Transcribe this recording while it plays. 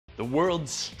The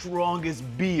world's strongest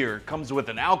beer comes with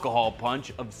an alcohol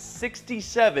punch of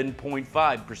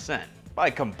 67.5%. By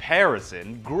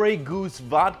comparison, Grey Goose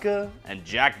vodka and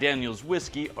Jack Daniel's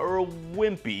whiskey are a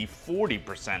wimpy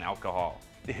 40% alcohol,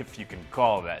 if you can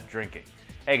call that drinking.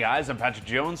 Hey guys, I'm Patrick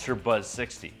Jones for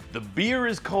Buzz60. The beer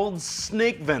is called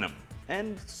Snake Venom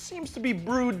and seems to be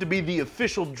brewed to be the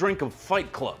official drink of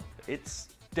Fight Club. It's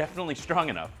definitely strong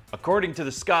enough. According to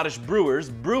the Scottish brewers,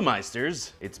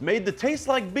 Brewmeisters, it's made to taste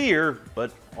like beer,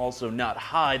 but also not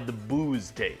hide the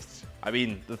booze taste. I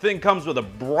mean, the thing comes with a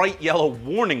bright yellow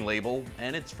warning label,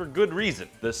 and it's for good reason.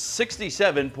 The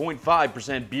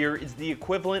 67.5% beer is the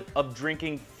equivalent of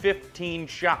drinking 15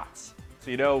 shots.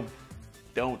 So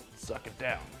don't suck it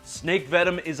down. Snake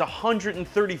Venom is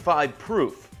 135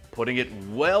 proof, putting it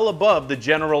well above the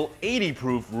general 80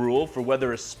 proof rule for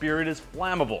whether a spirit is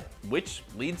flammable, which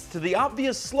leads to the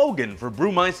obvious slogan for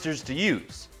brewmeisters to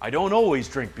use. I don't always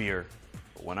drink beer,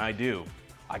 but when I do,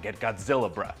 I get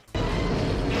Godzilla breath.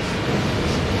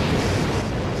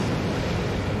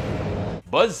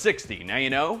 Buzz60, now you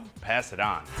know, pass it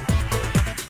on.